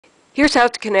Here's how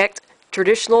to connect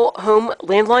traditional home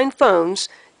landline phones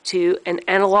to an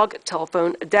analog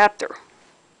telephone adapter.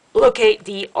 Locate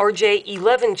the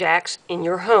RJ11 jacks in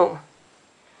your home.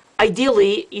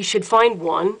 Ideally, you should find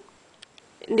one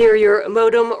near your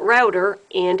modem router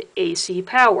and AC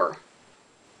power.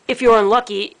 If you're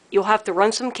unlucky, you'll have to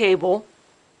run some cable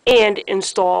and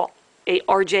install a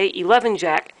RJ11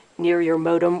 jack near your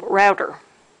modem router.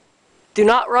 Do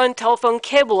not run telephone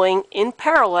cabling in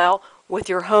parallel with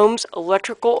your home's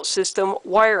electrical system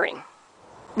wiring.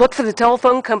 Look for the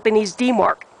telephone company's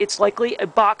demarc. It's likely a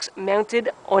box mounted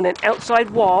on an outside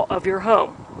wall of your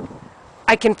home.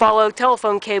 I can follow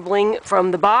telephone cabling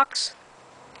from the box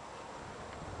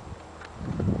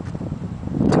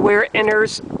to where it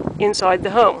enters inside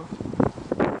the home.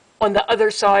 On the other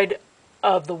side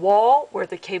of the wall where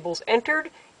the cable's entered,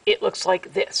 it looks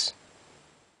like this.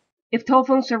 If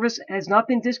telephone service has not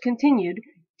been discontinued,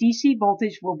 DC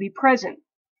voltage will be present.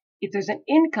 If there's an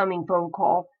incoming phone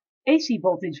call, AC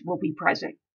voltage will be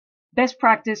present. Best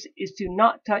practice is to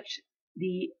not touch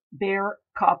the bare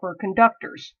copper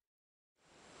conductors.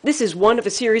 This is one of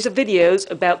a series of videos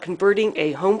about converting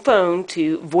a home phone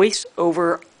to voice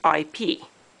over IP.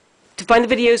 To find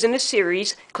the videos in this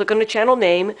series, click on the channel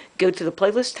name, go to the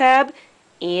playlist tab,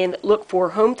 and look for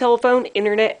home telephone,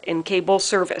 internet, and cable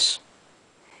service.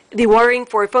 The wiring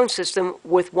for a phone system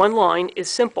with one line is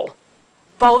simple.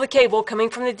 Follow the cable coming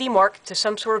from the demarc to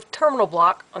some sort of terminal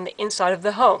block on the inside of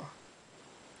the home.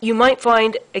 You might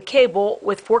find a cable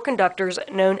with 4 conductors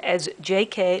known as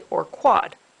JK or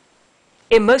quad.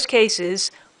 In most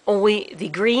cases, only the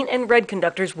green and red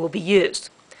conductors will be used.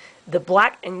 The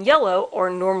black and yellow are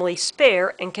normally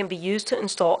spare and can be used to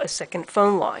install a second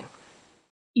phone line.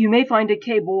 You may find a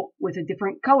cable with a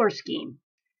different color scheme.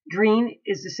 Green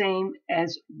is the same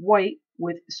as white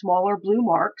with smaller blue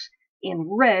marks, and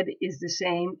red is the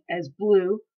same as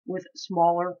blue with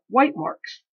smaller white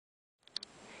marks.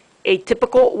 A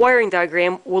typical wiring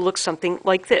diagram will look something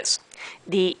like this.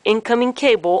 The incoming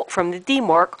cable from the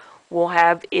demarc will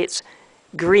have its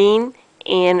green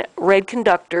and red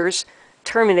conductors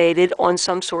terminated on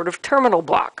some sort of terminal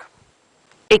block.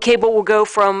 A cable will go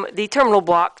from the terminal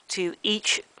block to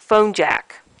each phone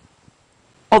jack.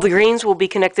 All the greens will be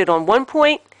connected on one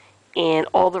point and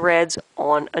all the reds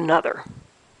on another.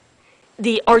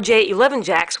 The RJ11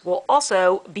 jacks will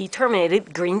also be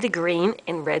terminated green to green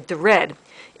and red to red.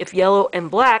 If yellow and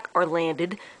black are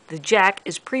landed, the jack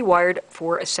is pre-wired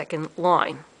for a second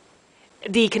line.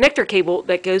 The connector cable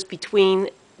that goes between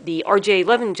the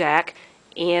RJ11 jack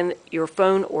and your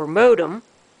phone or modem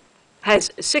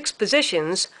has 6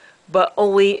 positions, but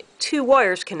only 2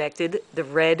 wires connected, the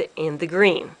red and the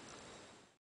green.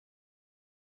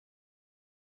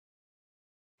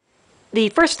 The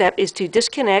first step is to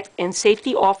disconnect and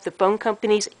safety off the phone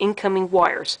company's incoming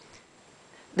wires.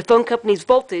 The phone company's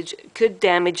voltage could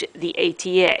damage the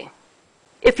ATA.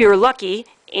 If you're lucky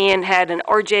and had an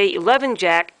RJ11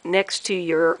 jack next to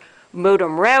your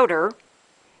modem router,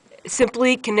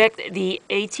 simply connect the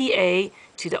ATA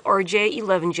to the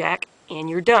RJ11 jack and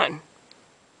you're done.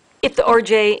 If the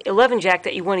RJ11 jack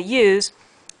that you want to use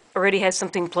already has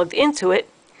something plugged into it,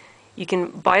 you can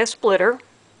buy a splitter,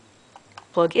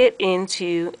 plug it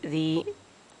into the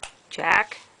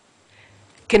jack,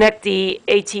 connect the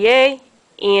ATA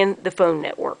and the phone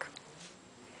network.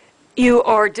 You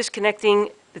are disconnecting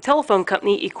the telephone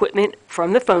company equipment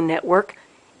from the phone network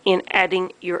and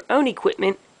adding your own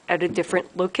equipment at a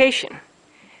different location.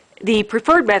 The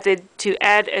preferred method to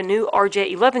add a new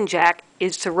RJ11 jack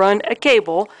is to run a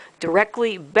cable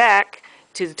directly back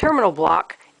to the terminal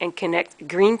block and connect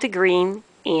green to green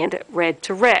and red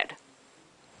to red.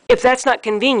 If that's not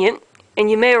convenient,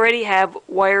 and you may already have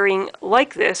wiring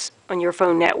like this on your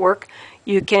phone network,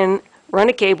 you can run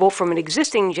a cable from an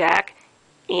existing jack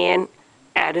and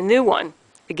add a new one.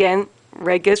 Again,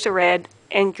 red goes to red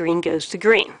and green goes to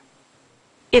green.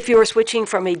 If you are switching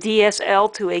from a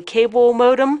DSL to a cable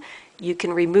modem, you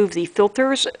can remove the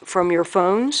filters from your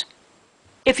phones.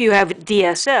 If you have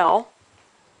DSL,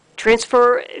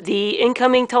 transfer the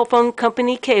incoming telephone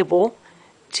company cable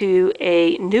to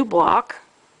a new block.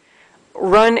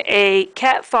 Run a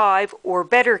Cat5 or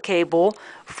better cable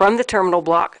from the terminal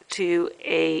block to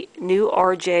a new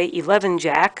RJ11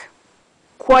 jack.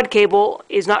 Quad cable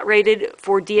is not rated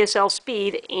for DSL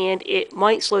speed and it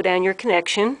might slow down your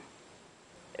connection.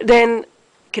 Then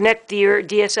connect your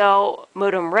DSL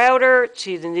modem router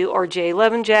to the new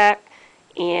RJ11 jack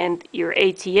and your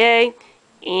ATA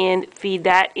and feed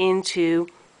that into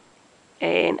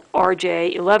an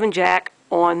RJ11 jack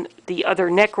on the other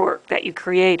network that you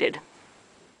created.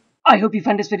 I hope you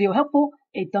found this video helpful.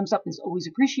 A thumbs up is always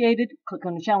appreciated. Click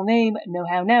on the channel name, Know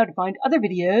How Now, to find other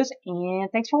videos, and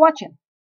thanks for watching.